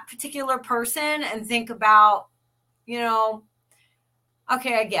about that particular person and think about, okay,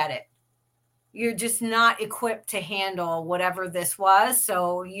 I get it. You're just not equipped to handle whatever this was.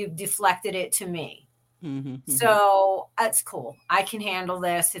 So you've deflected it to me. Mm-hmm. So that's cool. I can handle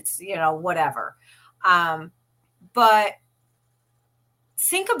this. It's, whatever. But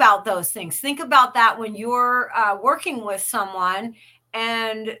think about those things. Think about that when you're working with someone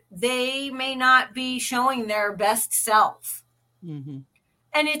and they may not be showing their best self. Mm-hmm.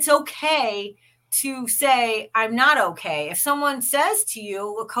 And it's okay to say, I'm not okay. If someone says to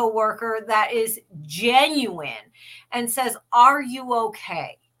you, a coworker that is genuine and says, are you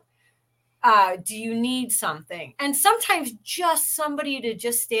okay? Do you need something? And sometimes just somebody to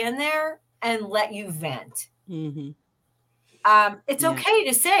just stand there and let you vent. Mm-hmm. It's okay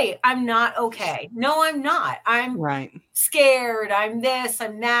to say, I'm not okay. No, I'm not. I'm scared. I'm this,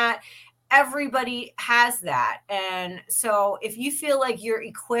 I'm that. Everybody has that. And so if you feel like you're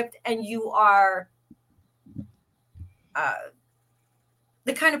equipped and you are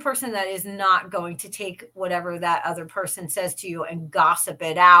the kind of person that is not going to take whatever that other person says to you and gossip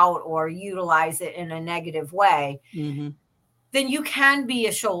it out or utilize it in a negative way, then you can be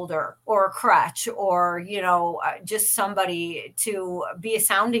a shoulder or a crutch or, just somebody to be a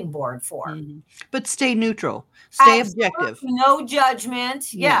sounding board for. Mm-hmm. But stay neutral, stay objective. No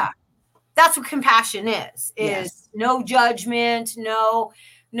judgment. Yeah. That's what compassion is no judgment. No,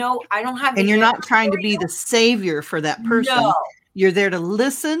 I don't have. And you're not trying to be the savior for that person. No. You're there to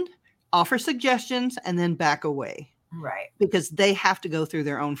listen, offer suggestions, and then back away. Right. Because they have to go through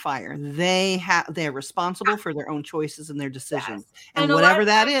their own fire. They're responsible for their own choices and their decisions. Yes. And whatever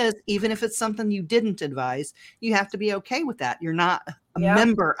that is, even if it's something you didn't advise, you have to be okay with that. You're not a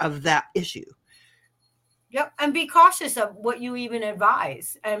member of that issue. Yep. And be cautious of what you even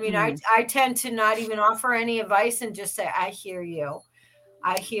advise. I mean, I tend to not even offer any advice and just say, I hear you.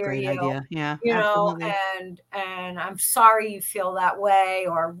 I hear Great you. Idea. Yeah. And I'm sorry you feel that way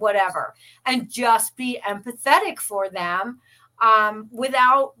or whatever. And just be empathetic for them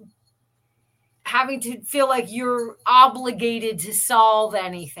without having to feel like you're obligated to solve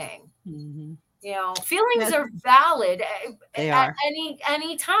anything. Mm-hmm. Feelings are valid at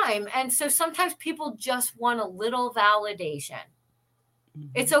any time. And so sometimes people just want a little validation. Mm-hmm.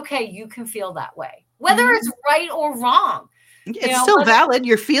 It's okay. You can feel that way, whether it's right or wrong. It's still valid.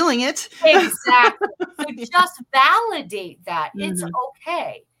 You're feeling it. Exactly. but just validate that it's Mhm.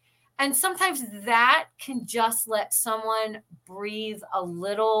 okay. And sometimes that can just let someone breathe a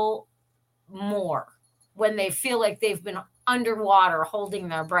little more when they feel like they've been underwater holding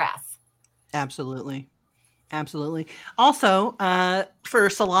their breath. Absolutely. Absolutely. Also, for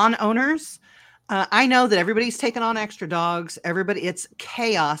salon owners, I know that everybody's taking on extra dogs. Everybody, it's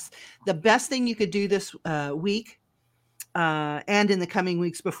chaos. The best thing you could do this week and in the coming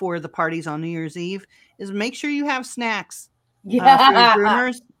weeks before the parties on New Year's Eve is make sure you have snacks for your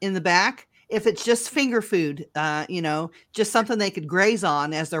groomers in the back. If it's just finger food, just something they could graze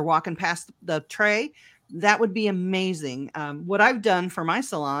on as they're walking past the tray, that would be amazing. What I've done for my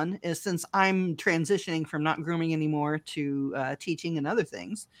salon is, since I'm transitioning from not grooming anymore to teaching and other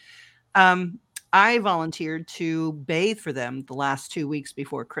things, I volunteered to bathe for them the last 2 weeks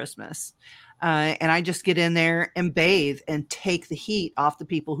before Christmas. And I just get in there and bathe and take the heat off the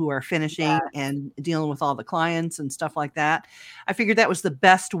people who are finishing and dealing with all the clients and stuff like that. I figured that was the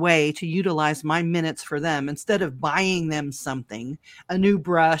best way to utilize my minutes for them, instead of buying them something, a new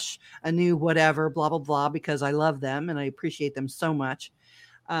brush, a new whatever, blah, blah, blah, because I love them and I appreciate them so much.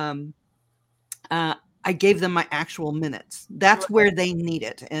 I gave them my actual minutes. That's where they need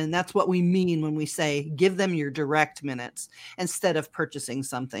it. And that's what we mean when we say give them your direct minutes instead of purchasing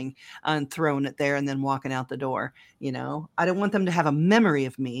something and throwing it there and then walking out the door. I don't want them to have a memory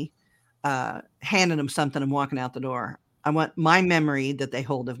of me handing them something and walking out the door. I want my memory that they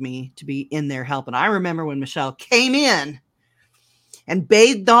hold of me to be in there helping. I remember when Michelle came in and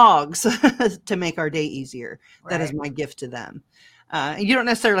bathed dogs to make our day easier. Right. That is my gift to them. You don't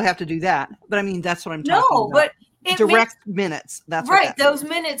necessarily have to do that, but I mean, that's what I'm talking about. But direct minutes. That's right. Those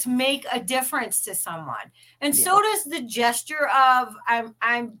minutes make a difference to someone. And so does the gesture of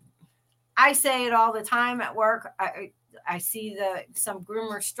I say it all the time at work. I see some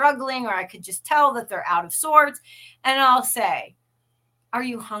groomers struggling, or I could just tell that they're out of sorts. And I'll say, are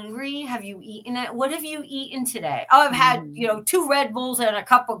you hungry? Have you eaten it? What have you eaten today? Oh, I've had, 2 Red Bulls and a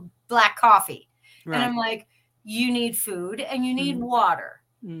cup of black coffee. Right. And I'm like, you need food and you need water.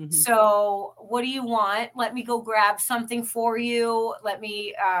 Mm-hmm. So what do you want? Let me go grab something for you. Let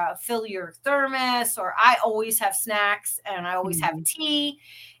me fill your thermos. Or I always have snacks and I always have tea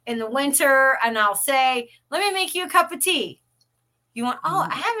in the winter. And I'll say, let me make you a cup of tea. You want,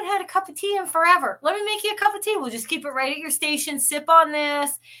 I haven't had a cup of tea in forever. Let me make you a cup of tea. We'll just keep it right at your station. Sip on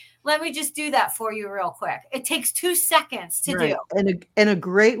this. Let me just do that for you real quick. It takes 2 seconds to do. And a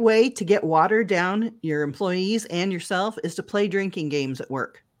great way to get water down your employees and yourself is to play drinking games at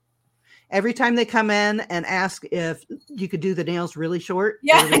work. Every time they come in and ask if you could do the nails really short.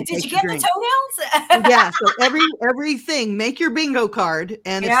 Yeah. Did you get the toenails? Yeah. So everything, make your bingo card.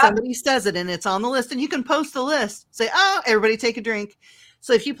 And if somebody says it and it's on the list, and you can post the list, say, everybody take a drink.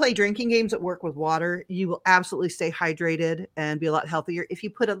 So if you play drinking games at work with water, you will absolutely stay hydrated and be a lot healthier. If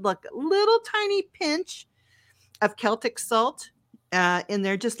you put a little tiny pinch of Celtic salt in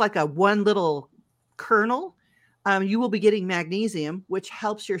there, just like one little kernel, you will be getting magnesium, which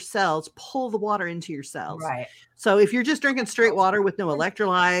helps your cells pull the water into your cells. Right. So if you're just drinking straight water with no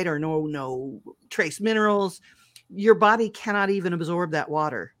electrolyte or no trace minerals, your body cannot even absorb that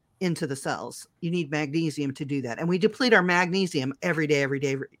water into the cells. You need magnesium to do that. And we deplete our magnesium every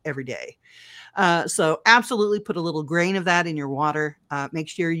day. So absolutely put a little grain of that in your water. Make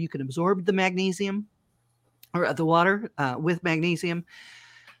sure you can absorb the magnesium or the water with magnesium.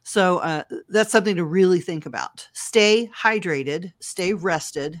 So that's something to really think about. Stay hydrated, stay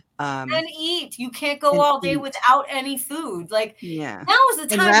rested. And eat. You can't go all day without any food. Now is the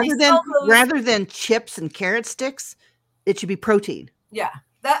time. Rather than chips and carrot sticks, it should be protein. Yeah.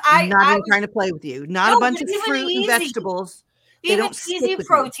 I'm not even trying to play with you. Not a bunch of fruit and vegetables. Even easy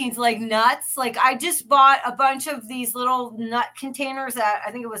proteins like nuts. Like I just bought a bunch of these little nut containers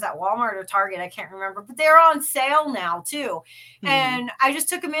I think it was at Walmart or Target. I can't remember, but they're on sale now too. Mm-hmm. And I just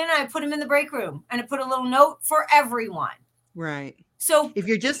took them in and I put them in the break room and I put a little note for everyone. Right. So if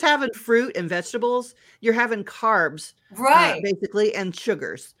you're just having fruit and vegetables, you're having carbs, basically, and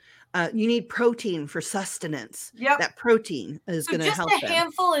sugars. You need protein for sustenance. Yep. That protein is going to help. Just a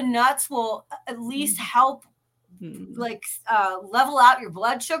handful of nuts will at least help level out your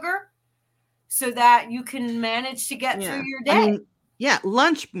blood sugar so that you can manage to get through your day.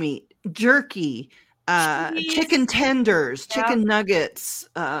 Lunch meat, jerky, chicken tenders, chicken nuggets,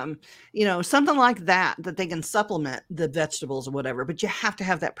 something like that they can supplement the vegetables or whatever. But you have to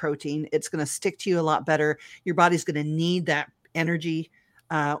have that protein. It's going to stick to you a lot better. Your body's going to need that energy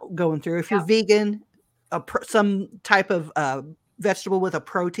going through. If you're vegan, some type of vegetable with a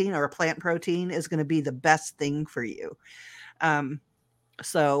protein or a plant protein is going to be the best thing for you.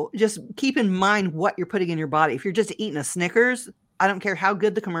 So just keep in mind what you're putting in your body. If you're just eating a Snickers, I don't care how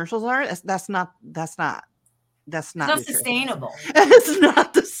good the commercials are. That's not nutritious. Sustainable. It's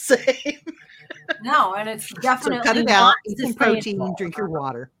not the same. No, and it's definitely so cut it not out. Eat some protein. Drink your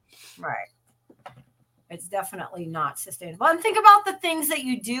water. Right. It's definitely not sustainable. And think about the things that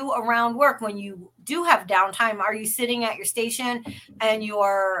you do around work when you do have downtime. Are you sitting at your station and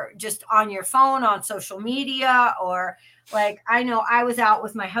you're just on your phone on social media? Or like, I know I was out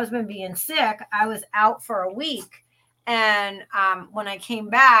with my husband being sick. I was out for a week. And when I came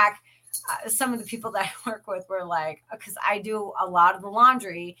back, some of the people that I work with were like, because I do a lot of the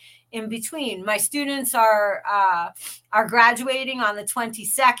laundry in between. My students are graduating on the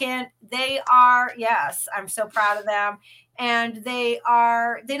 22nd. They are, yes, I'm so proud of them. And they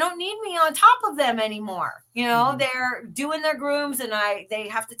don't need me on top of them anymore. You know, they're doing their grooms and they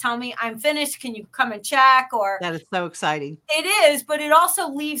have to tell me I'm finished. Can you come and check? Or that is so exciting. It is, but it also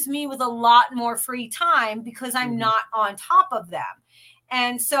leaves me with a lot more free time because I'm not on top of them.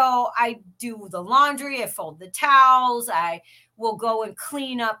 And so I do the laundry, I fold the towels, I will go and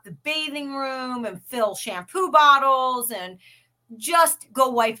clean up the bathing room and fill shampoo bottles and just go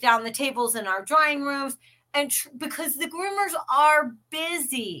wipe down the tables in our drying rooms. And because the groomers are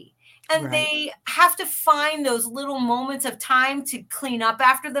busy and they have to find those little moments of time to clean up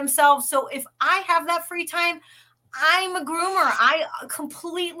after themselves. So if I have that free time, I'm a groomer. I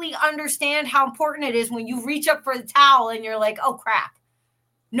completely understand how important it is when you reach up for the towel and you're like, oh crap.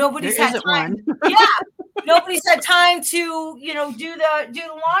 Nobody's had time. Nobody's had time to, do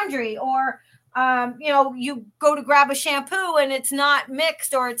the laundry, or, you go to grab a shampoo and it's not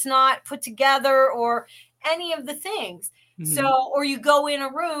mixed or it's not put together or any of the things. So, or you go in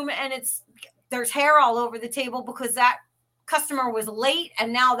a room and there's hair all over the table because that customer was late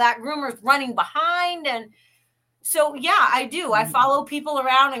and now that groomer's running behind. And so, yeah, I do. I follow people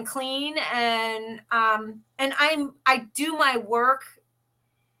around and clean and I do my work.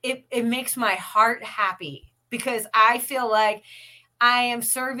 It makes my heart happy because I feel like I am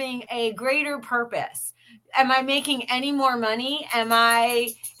serving a greater purpose. Am I making any more money?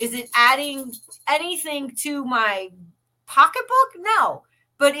 Is it adding anything to my pocketbook? No.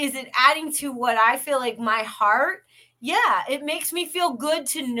 But is it adding to what I feel like my heart? Yeah, it makes me feel good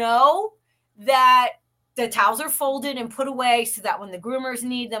to know that the towels are folded and put away so that when the groomers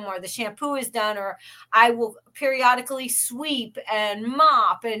need them or the shampoo is done, or I will periodically sweep and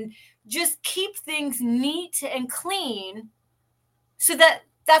mop and just keep things neat and clean so that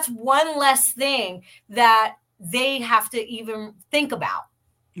that's one less thing that they have to even think about.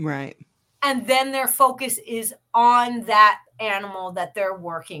 Right. And then their focus is on that animal that they're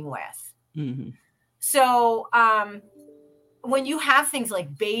working with. So, when you have things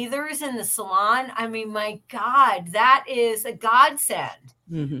like bathers in the salon, I mean, my God, that is a godsend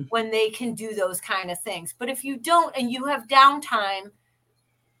when they can do those kind of things. But if you don't and you have downtime,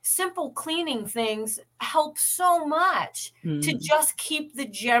 simple cleaning things help so much to just keep the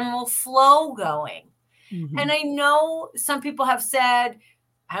general flow going. And I know some people have said,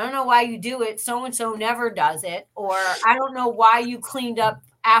 I don't know why you do it. So-and-so never does it. Or I don't know why you cleaned up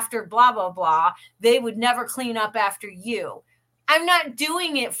after blah, blah, blah. They would never clean up after you. I'm not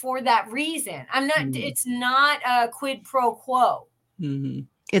doing it for that reason. I'm not, it's not a quid pro quo.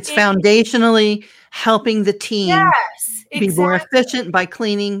 It's foundationally helping the team be more efficient by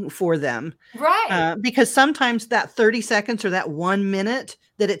cleaning for them. Right. Because sometimes that 30 seconds or that 1 minute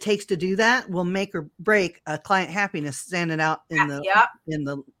that it takes to do that will make or break a client happiness standing out in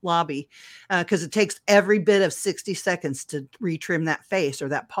the lobby. Because it takes every bit of 60 seconds to retrim that face or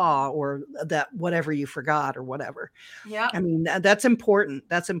that paw or that whatever you forgot or whatever. Yeah. I mean, that's important.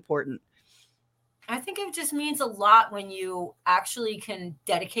 That's important. I think it just means a lot when you actually can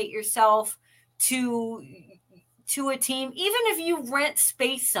dedicate yourself to a team, even if you rent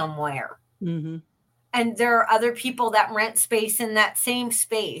space somewhere and there are other people that rent space in that same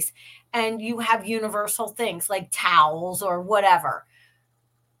space and you have universal things like towels or whatever.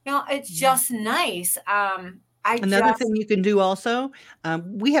 It's just nice. Another thing you can do also,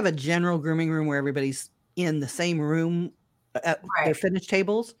 we have a general grooming room where everybody's in the same room at their finish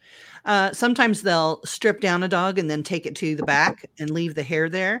tables. Sometimes they'll strip down a dog and then take it to the back and leave the hair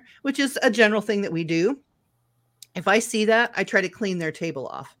there, which is a general thing that we do. If I see that, I try to clean their table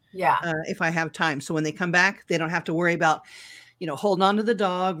off. Yeah. If I have time. So when they come back, they don't have to worry about, holding on to the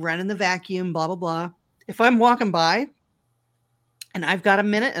dog, running the vacuum, blah, blah, blah. If I'm walking by and I've got a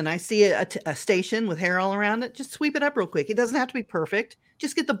minute and I see a station with hair all around it, just sweep it up real quick. It doesn't have to be perfect.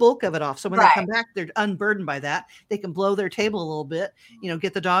 Just get the bulk of it off. So when they come back, they're unburdened by that. They can blow their table a little bit,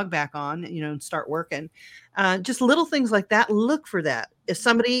 get the dog back on, and start working. Just little things like that. Look for that. If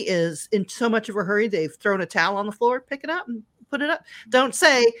somebody is in so much of a hurry, they've thrown a towel on the floor, pick it up and put it up. Don't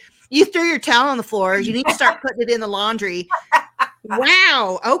say, you threw your towel on the floor. You need to start putting it in the laundry.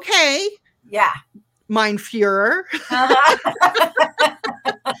 Wow. Okay. Yeah. Mein Führer.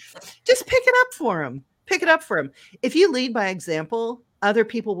 Just pick it up for them. Pick it up for them. If you lead by example, other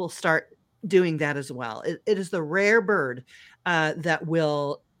people will start doing that as well. It is the rare bird that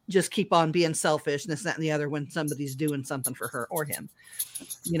will just keep on being selfish, this, that, and the other when somebody's doing something for her or him.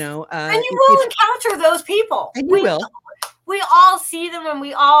 And you will encounter those people. And you will. We all see them, and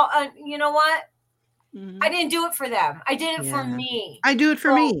we all, you know what? Mm-hmm. I didn't do it for them. I did it for me. I do it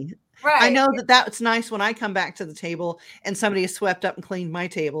for me. Right. I know that's nice when I come back to the table and somebody has swept up and cleaned my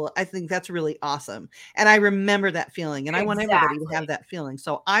table. I think that's really awesome. And I remember that feeling, and I want everybody to have that feeling.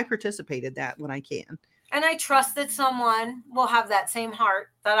 So I participated that when I can. And I trust that someone will have that same heart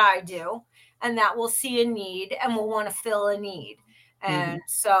that I do, and that will see a need and will want to fill a need. And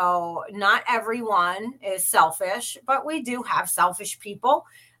so not everyone is selfish, but we do have selfish people,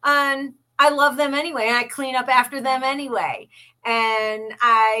 and I love them anyway. And I clean up after them anyway. And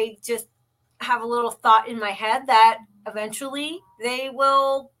I just have a little thought in my head that eventually they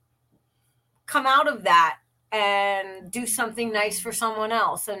will come out of that and do something nice for someone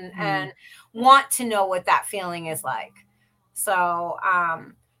else and want to know what that feeling is like. So,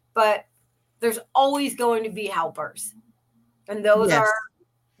 but there's always going to be helpers. And those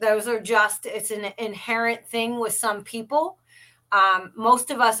are just, it's an inherent thing with some people.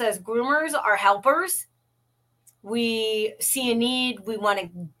 Most of us as groomers are helpers. We see a need. We want to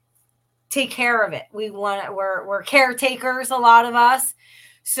take care of it. We're caretakers, a lot of us.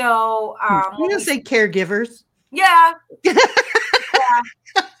 So you don't say caregivers. Yeah.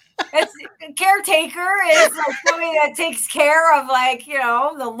 It's caretaker is like somebody that takes care of, like,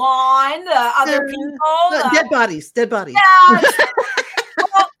 the lawn, the other people, dead bodies. Yeah.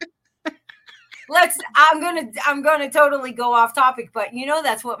 Well, I'm gonna totally go off topic, but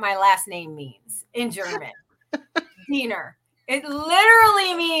that's what my last name means in German. Diener. It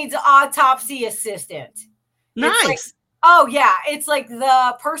literally means autopsy assistant. Nice. It's like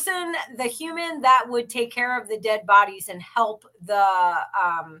the person, the human that would take care of the dead bodies and help the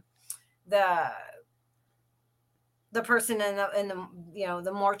person in the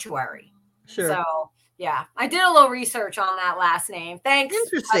the mortuary. Sure. So yeah, I did a little research on that last name. Thanks.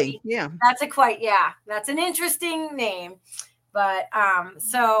 Interesting. Buddy. Yeah. That's an interesting name. But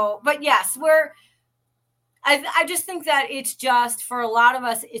but yes, I just think that it's just, for a lot of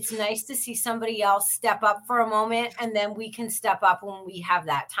us, it's nice to see somebody else step up for a moment, and then we can step up when we have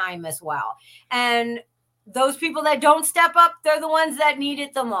that time as well. And those people that don't step up, they're the ones that need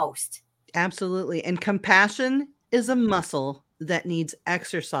it the most. Absolutely. And compassion is a muscle that needs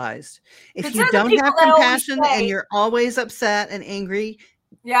exercised. If you don't have compassion and you're always upset and angry,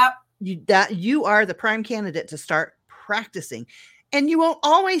 you are the prime candidate to start practicing. And you won't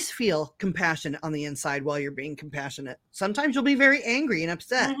always feel compassion on the inside while you're being compassionate. Sometimes you'll be very angry and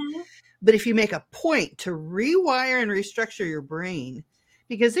upset. Mm-hmm. But if you make a point to rewire and restructure your brain,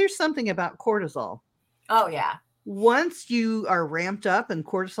 because there's something about cortisol. Oh, yeah. Once you are ramped up and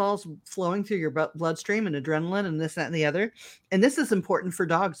cortisol's flowing through your bloodstream and adrenaline and this, that, and the other, and this is important for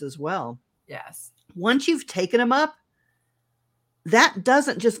dogs as well. Yes. Once you've taken them up, that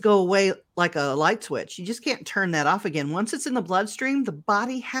doesn't just go away like a light switch. You just can't turn that off again. Once it's in the bloodstream, the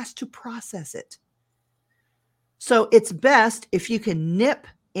body has to process it. So it's best if you can nip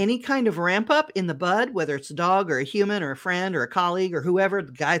any kind of ramp up in the bud, whether it's a dog or a human or a friend or a colleague or whoever,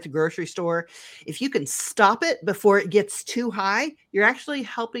 the guy at the grocery store. If you can stop it before it gets too high, you're actually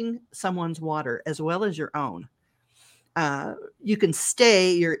helping someone's water as well as your own. You can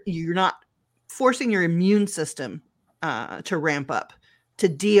you're not forcing your immune system to ramp up, to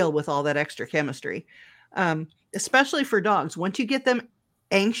deal with all that extra chemistry, especially for dogs. Once you get them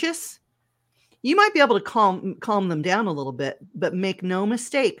anxious, you might be able to calm them down a little bit, but make no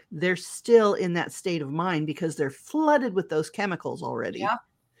mistake, they're still in that state of mind because they're flooded with those chemicals already. Yeah.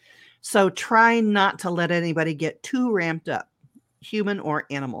 So try not to let anybody get too ramped up, human or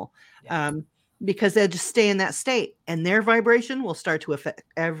animal, because they'll just stay in that state and their vibration will start to affect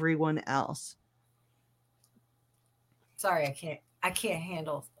everyone else. Sorry, I can't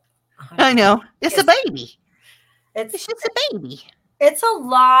handle. I know. It's a baby. It's just a baby. It's a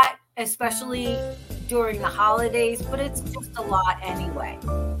lot, especially during the holidays, but it's just a lot anyway.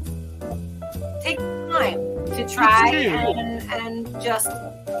 take time to try and just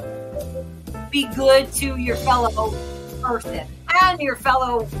be good to your fellow person and your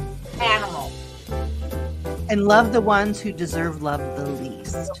fellow animal. And love the ones who deserve love the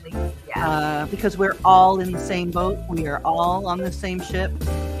least. Yeah. Because we're all in the same boat. We are all on the same ship,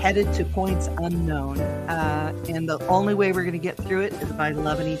 headed to points unknown. And the only way we're going to get through it is by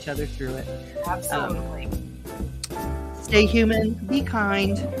loving each other through it. Absolutely. Stay human, be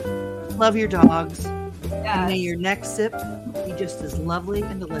kind, love your dogs, Yes. and may your next sip be just as lovely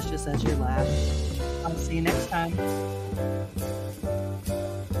and delicious as your last. I'll see you next time.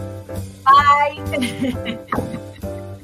 Bye.